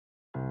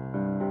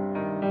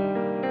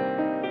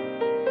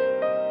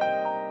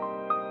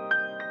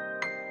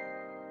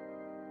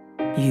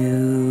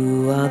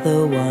You are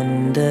the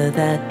wonder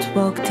that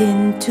walked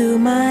into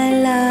my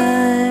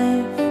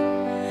life,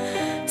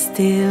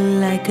 still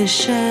like a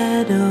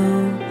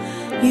shadow.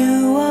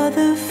 You are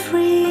the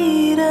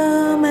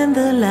freedom and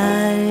the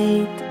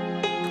light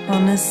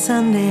on a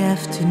Sunday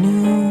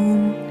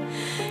afternoon,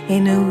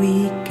 in a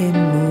weekend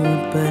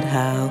mood. But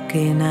how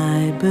can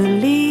I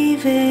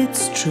believe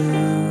it's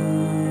true?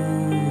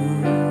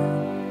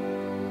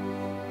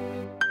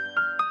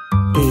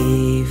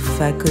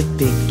 If I could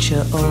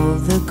picture all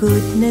the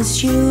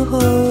goodness you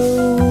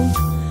hold,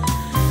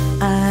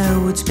 I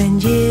would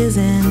spend years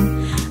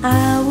and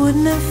I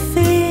wouldn't have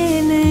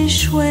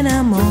finished. When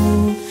I'm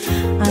old,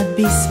 I'd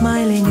be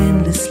smiling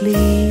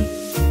endlessly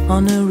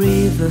on a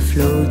river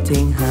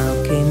floating. How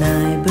can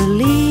I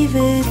believe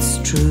it's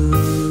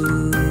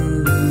true?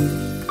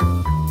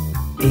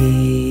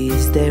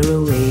 Is there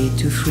a way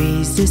to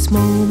freeze this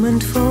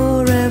moment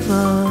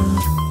forever?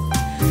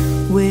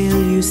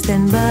 Will you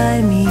stand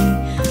by me?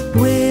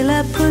 Will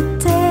I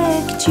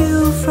protect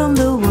you from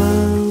the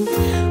world?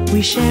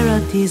 We share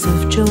our tears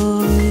of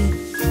joy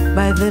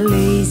by the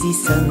lazy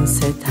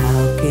sunset.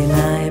 How can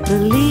I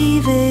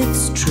believe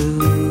it's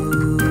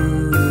true?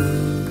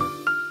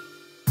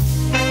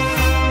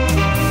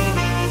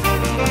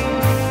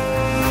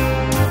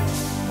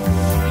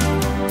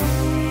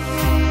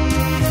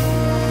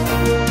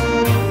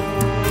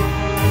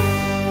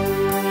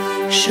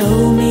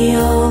 Show me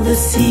all the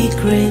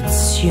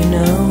secrets you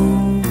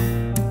know.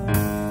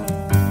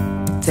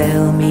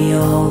 Tell me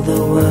all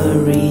the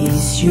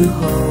worries you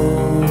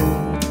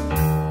hold.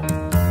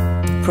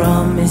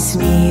 Promise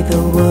me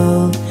the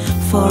world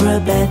for a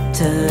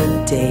better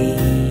day.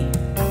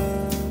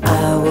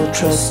 I will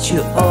trust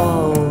you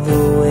all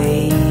the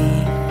way.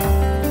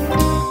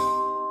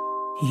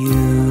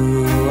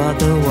 You are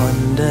the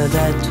wonder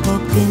that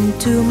walked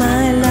into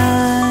my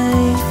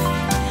life,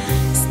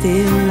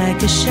 still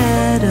like a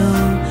shadow.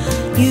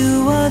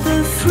 You are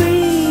the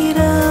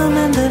freedom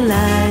and the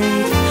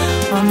light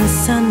on a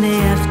Sunday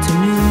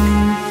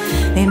afternoon,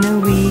 in a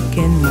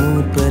weekend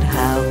mood. But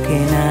how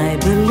can I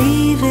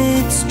believe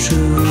it's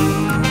true?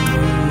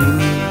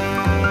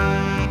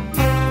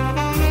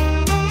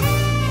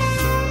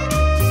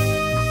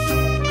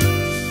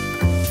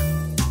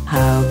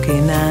 How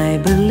can I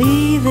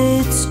believe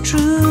it's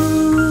true?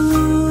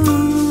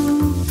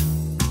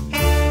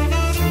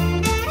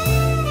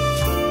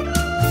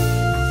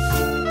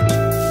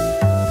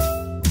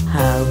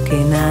 How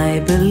can I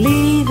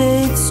believe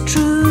it's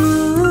true?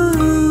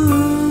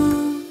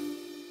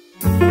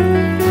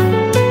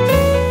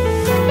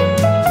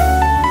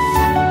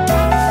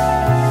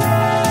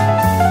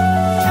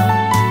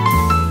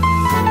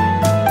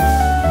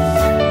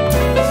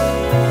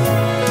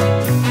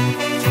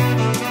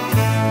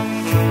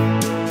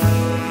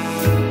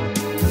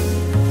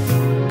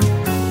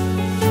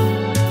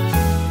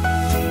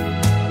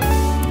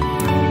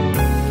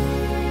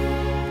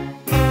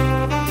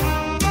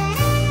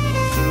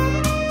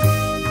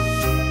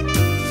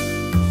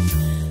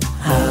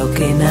 How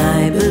can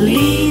I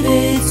believe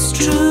it's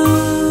true?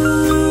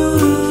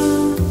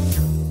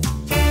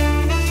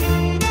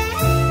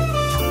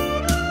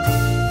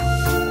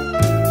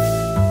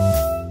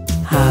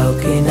 How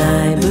can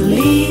I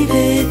believe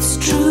it's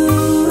true?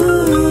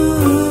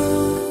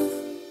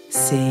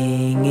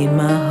 Singing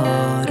my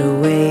heart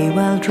away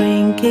while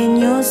drinking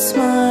your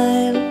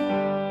smile,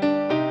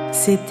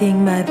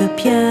 sitting by the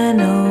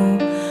piano,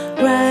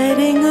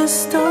 writing a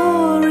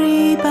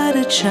story about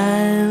a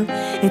child.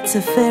 It's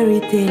a fairy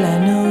tale, I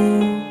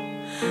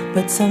know,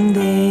 but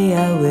someday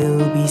I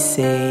will be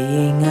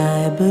saying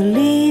I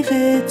believe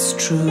it's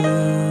true.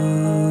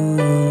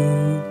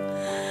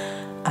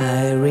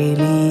 I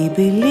really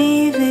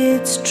believe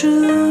it's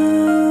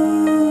true.